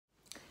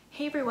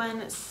Hey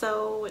everyone,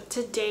 so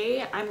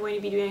today I'm going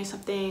to be doing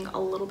something a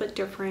little bit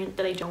different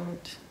that I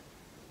don't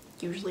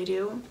usually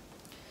do.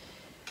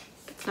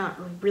 It's not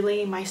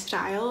really my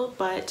style,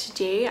 but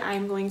today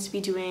I'm going to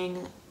be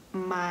doing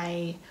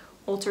my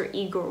alter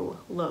ego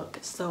look.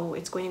 So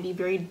it's going to be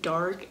very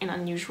dark and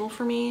unusual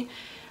for me,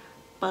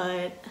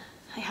 but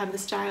I have the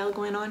style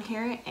going on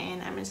here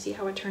and I'm going to see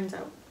how it turns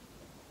out.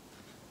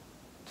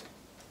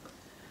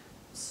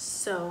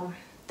 So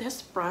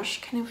this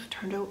brush kind of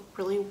turned out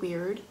really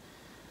weird.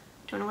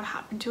 Don't know what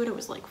happened to it. It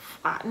was like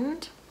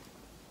flattened.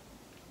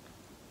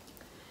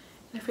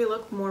 And if we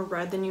look more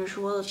red than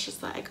usual, it's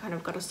just that I kind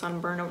of got a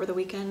sunburn over the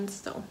weekend,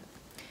 so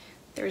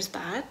there's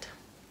that.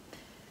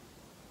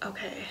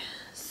 Okay,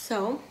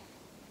 so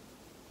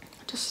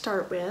to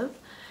start with,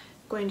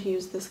 I'm going to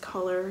use this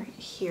color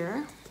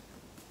here.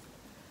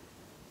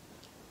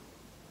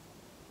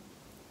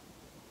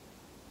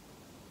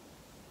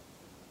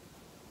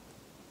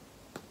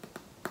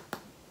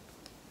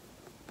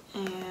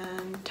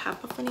 And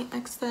tap off any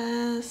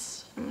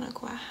excess. I'm gonna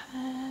go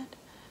ahead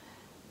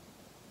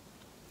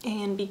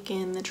and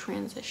begin the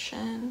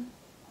transition.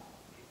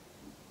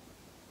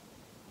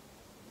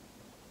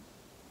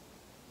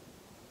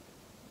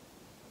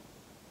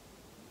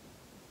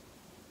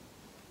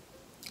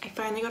 I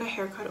finally got a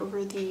haircut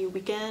over the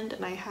weekend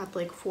and I had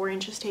like 4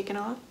 inches taken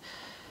off.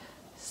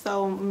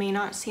 So may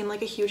not seem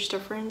like a huge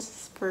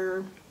difference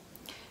for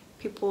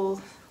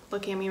people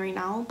looking at me right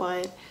now,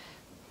 but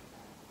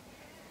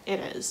it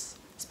is,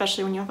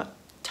 especially when you have a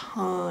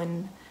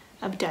ton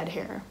of dead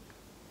hair.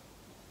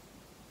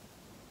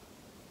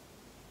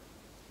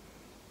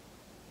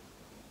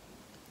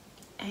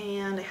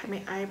 And I had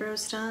my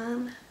eyebrows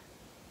done.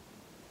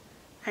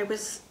 I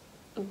was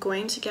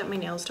going to get my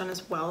nails done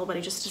as well, but I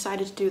just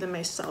decided to do them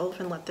myself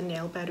and let the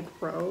nail bed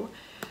grow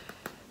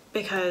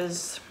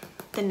because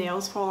the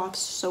nails fall off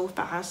so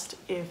fast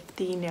if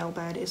the nail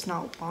bed is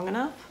not long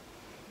enough.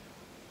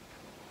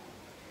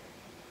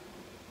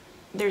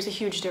 There's a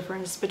huge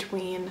difference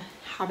between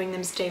having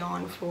them stay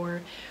on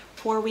for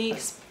 4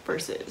 weeks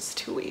versus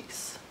 2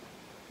 weeks.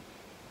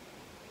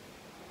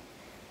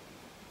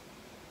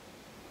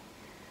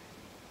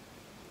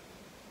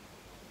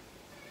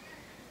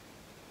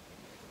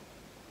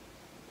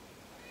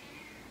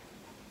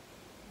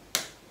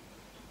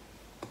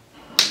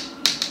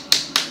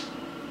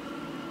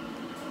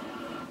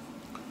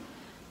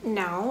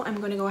 Now I'm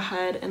going to go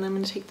ahead and I'm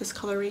going to take this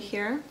color right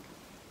here,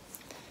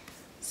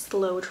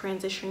 slow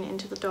transition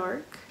into the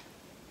dark.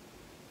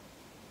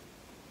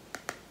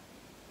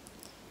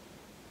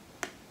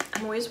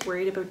 I'm always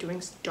worried about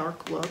doing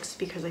dark looks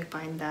because I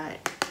find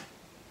that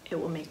it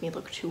will make me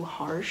look too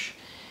harsh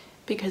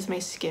because my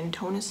skin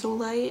tone is so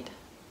light.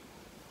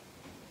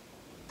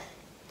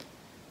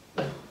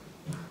 But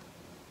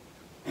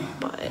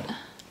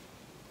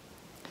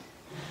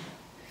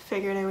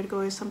figured I would go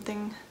with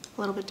something a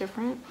little bit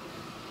different.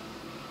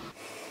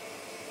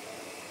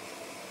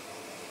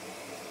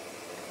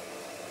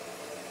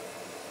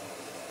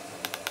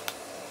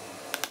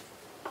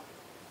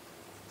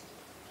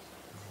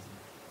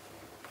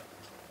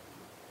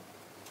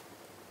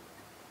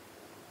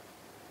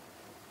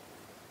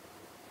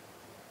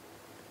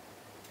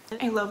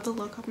 I love the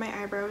look of my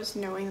eyebrows,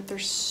 knowing that they're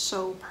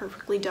so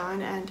perfectly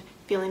done and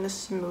feeling the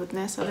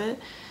smoothness of it.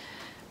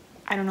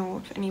 I don't know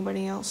if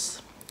anybody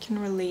else can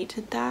relate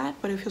to that,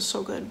 but it feels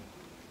so good.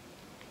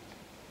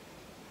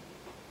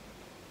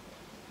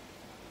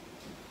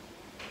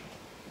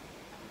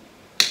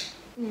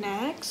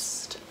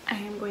 Next, I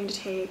am going to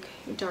take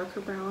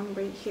darker brown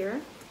right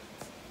here.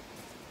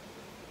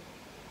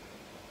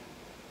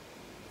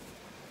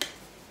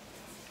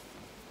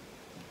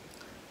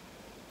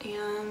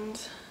 And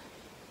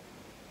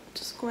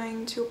just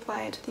going to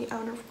apply it to the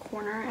outer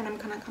corner, and I'm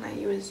gonna kind of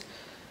use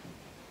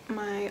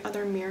my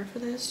other mirror for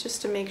this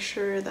just to make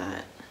sure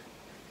that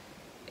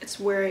it's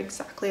where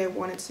exactly I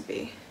want it to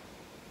be.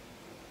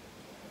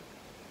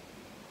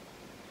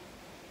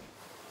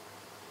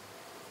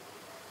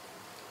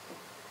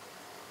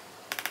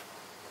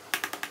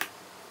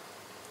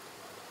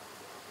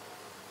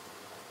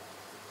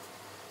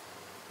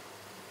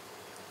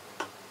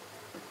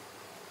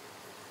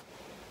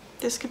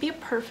 This could be a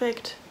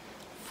perfect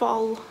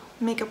fall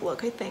makeup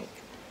look, I think.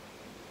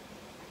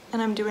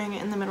 And I'm doing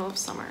it in the middle of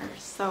summer,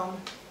 so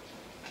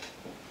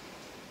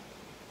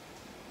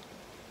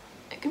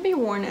it can be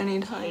worn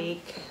anytime.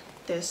 Take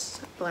this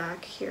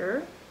black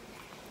here.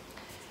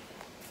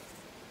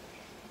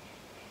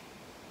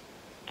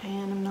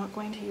 And I'm not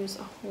going to use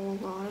a whole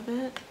lot of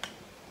it,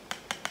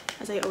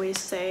 as I always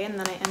say, and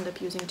then I end up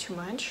using too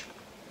much.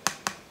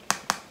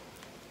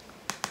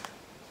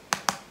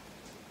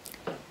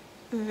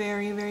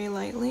 Very, very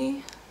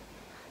lightly.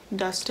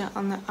 Dust it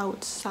on the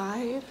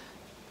outside.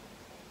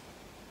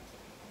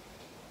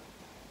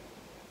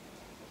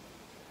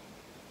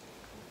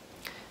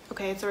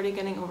 Okay, it's already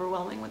getting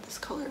overwhelming with this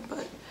color,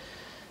 but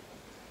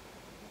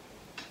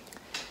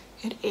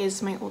it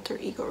is my alter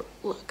ego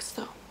look,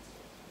 so.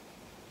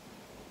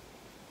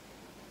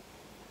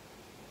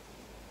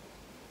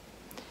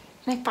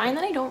 And I find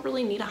that I don't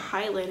really need a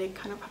highlight. I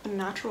kind of have a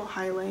natural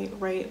highlight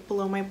right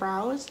below my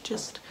brows,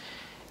 just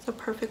a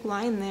perfect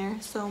line there.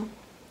 So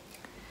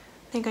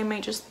I think I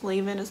might just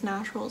leave it as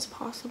natural as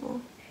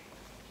possible.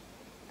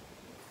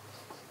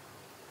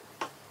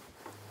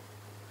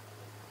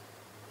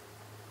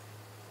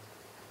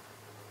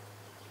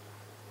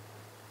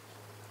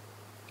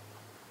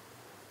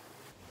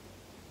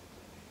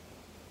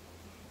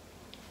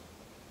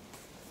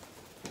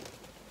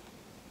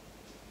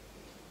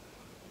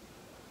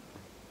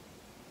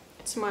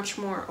 It's much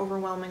more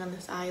overwhelming on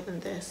this eye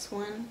than this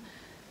one,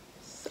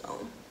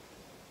 so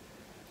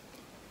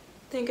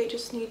I think I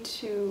just need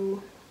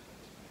to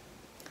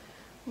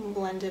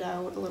blend it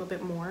out a little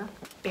bit more.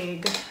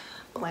 Big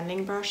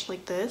blending brush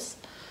like this.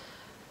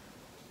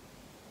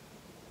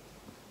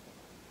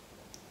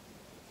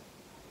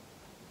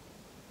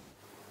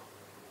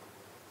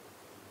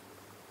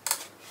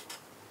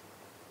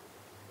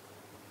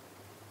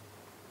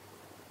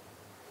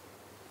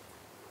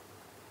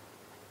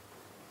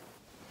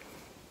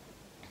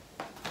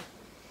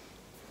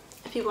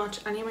 If you watch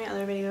any of my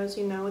other videos,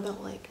 you know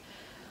that like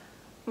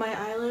my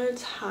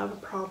eyelids have a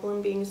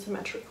problem being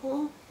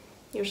symmetrical.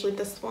 Usually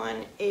this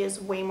one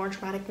is way more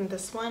dramatic than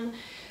this one.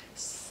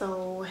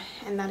 So,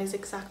 and that is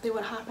exactly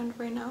what happened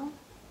right now.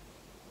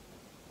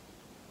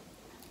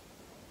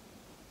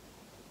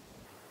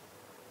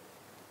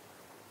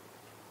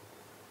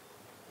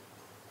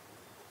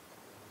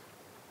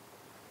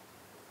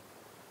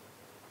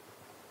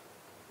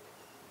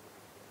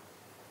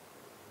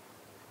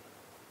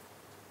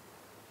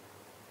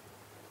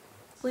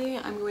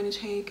 I'm going to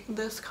take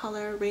this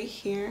color right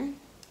here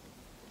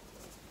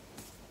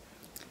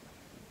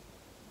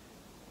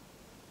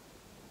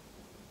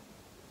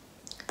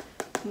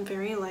and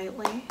very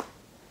lightly I'm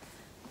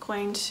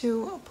going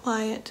to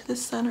apply it to the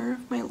center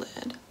of my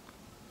lid.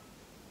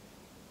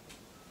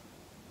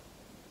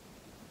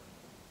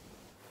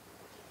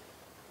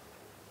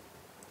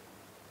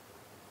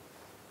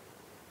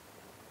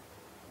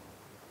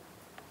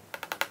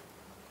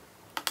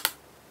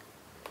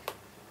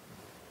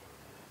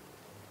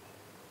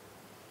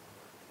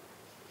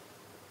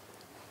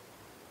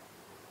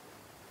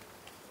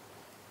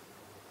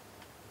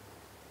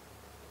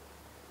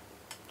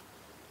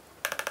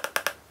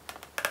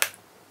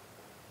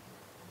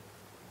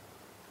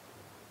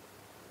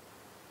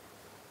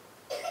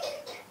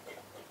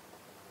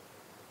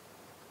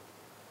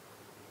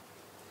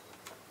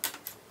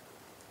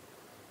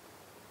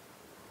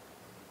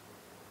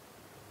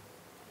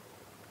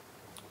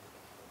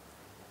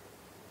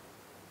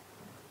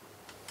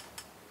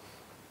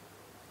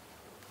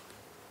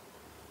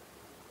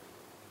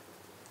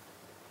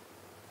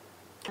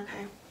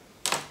 Okay,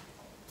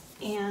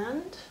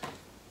 and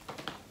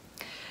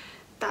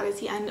that is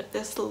the end of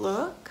this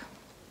look.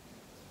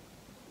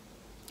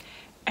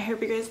 I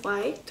hope you guys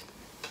liked,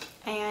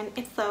 and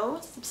if so,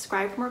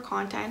 subscribe for more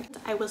content.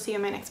 I will see you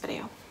in my next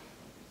video.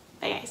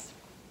 Bye guys.